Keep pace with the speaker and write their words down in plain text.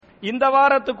இந்த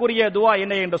வாரத்துக்குரிய துவா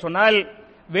என்ன என்று சொன்னால்,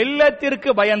 வெள்ளத்திற்கு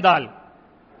பயந்தால்,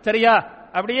 சரியா,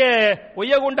 அப்படியே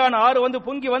ஒய்யகுண்டான் ஆறு வந்து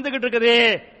பொங்கி வந்துகிட்டு இருக்குது,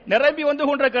 நிரம்பி வந்து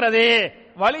கொண்டிருக்கிறது,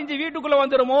 வலிஞ்சு வீட்டுக்குள்ள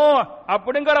வந்துருமோ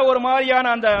அப்படிங்கிற ஒரு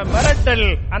மாதிரியான அந்த மிரட்டல்,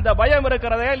 அந்த பயம்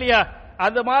இருக்கிறதா இல்லையா,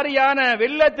 அது மாதிரியான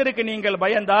வெள்ளத்திற்கு நீங்கள்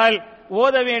பயந்தால்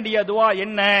ஓத வேண்டிய துவா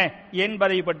என்ன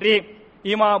என்பதை பற்றி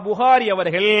இமாம் புகாரி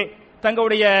அவர்கள்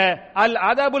தங்களுடைய அல்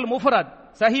அதபுல் முஃபரத்,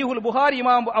 சஹீஹுல் புகாரி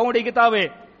இமாம் அவங்களுடைய கிதாபு,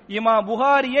 இமாம்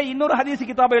புகாரியை இன்னொரு ஹதீஸ்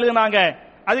கிதாபை எழுதினாங்க.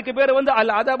 அதுக்கு பேர் வந்து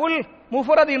அல் அதபுல்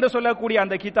முஃபரத் என்று சொல்லக்கூடிய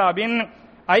அந்த கிதாபின்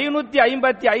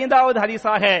 555வது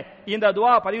ஹதீஸாக இந்த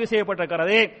துவா பதிவு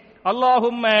செய்யப்பட்டிருக்கிறது.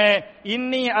 அல்லாஹும்ம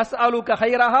இன்னி அஸ்அலுக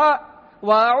கைரஹா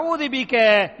வ அஊது பிக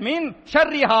மின்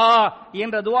ஷர்ரிஹா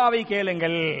என்ற துவாவை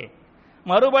கேளுங்கள்.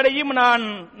 மறுபடியும் நான்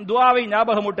துவாவை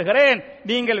ஞாபகமூட்டுகிறேன்.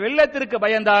 நீங்கள் வெள்ளத்திற்கு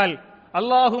பயந்தால்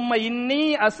அல்லாஹும்ம இன்னி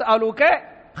அஸ்அலுக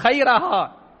கைரஹா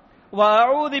வ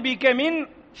அஊது பிக மின்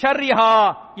ஷர்ரிஹா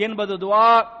என்பது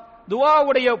துவா.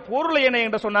 துவாவுடைய பொருள் என்ன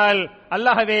என்று சொன்னால்,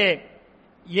 அல்லாஹ்வே,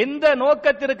 எந்த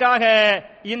நோக்கத்திற்காக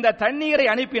இந்த தண்ணீரை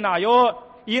அனுப்பினாயோ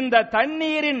இந்த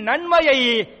தண்ணீரின் நன்மையை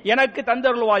எனக்கு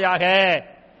தந்தருள்வாயாக,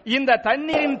 இந்த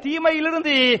தண்ணீரின்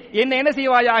தீமையிலிருந்து என்ன என்ன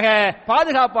செய்வாயாக,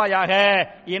 பாதுகாப்பாயாக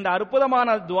என்ற அற்புதமான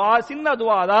துவா, சின்ன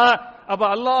துவா தான். அப்ப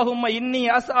அல்லாஹும்ம இன்னி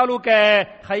அஸ்அலுக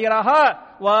கைரஹா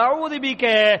வ அஊது பிக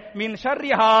மின்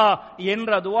ஷர்ரிஹா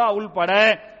என்ற துவா உள்பட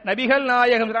நபிகள்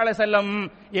நாயகம் ஸல்லல்லாஹு அலைஹி வஸல்லம்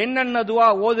என்னென்ன துவா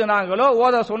ஓதுனாங்களோ,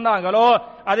 ஓத சொன்னாங்களோ,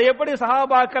 அதை எப்படி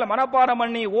சஹாபாக்கள் மனப்பாடம்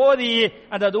பண்ணி ஓதி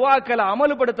அந்த துவாக்களை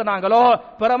அமல்படுத்தினாங்களோ,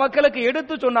 பிற மக்களுக்கு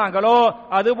எடுத்து சொன்னாங்களோ,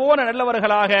 அதுபோல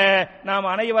நல்லவர்களாக நாம்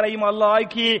அனைவரையும் அல்லாஹ்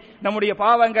ஆக்கி நம்முடைய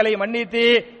பாவங்களை மன்னித்து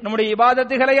நம்முடைய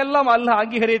இபாதத்துகளை எல்லாம் அல்லாஹ்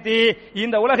அங்கீகரித்து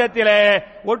இந்த உலகத்திலே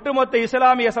ஒட்டுமொத்த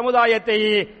இஸ்லாமிய சமுதாயத்தை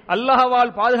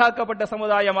அல்லாஹ்வால் பாதுகாக்கப்பட்ட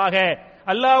சமுதாயமாக,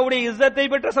 அல்லாஹ்வுடைய இஸ்ஸத்தை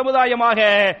பெற்ற சமுதாயமாக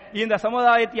இந்த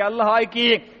சமுதாயத்தை அல்லாஹ் ஆக்கி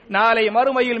நாளை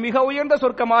மறுமையில் மிக உயர்ந்த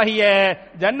சொர்க்கமாகிய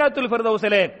ஜன்னத்துல்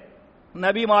ஃபிர்தௌஸிலே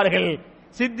நபிமார்கள்,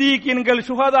 சித்தீக்கீன்கள்,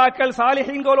 சுஹதாக்கள்,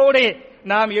 சாலிஹீன்களோடு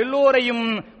நாம் எல்லோரையும்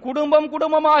குடும்பம்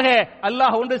குடும்பமாக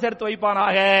அல்லாஹ் ஒன்று சேர்த்து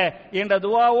வைப்பானாக என்ற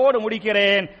துஆவோடு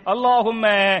முடிக்கிறேன். அல்லாஹும்ம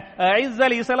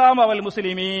ஐஸல் இஸ்லாம் வல்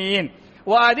முஸ்லிமீன்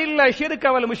وأذل الشرك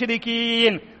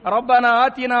والمشركين ربنا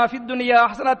آتنا في الدنيا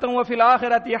حسنة وفي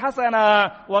الآخرة حسنة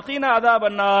وقنا عذاب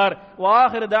النار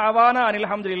وآخر دعوانا أن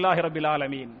الحمد لله رب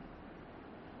العالمين.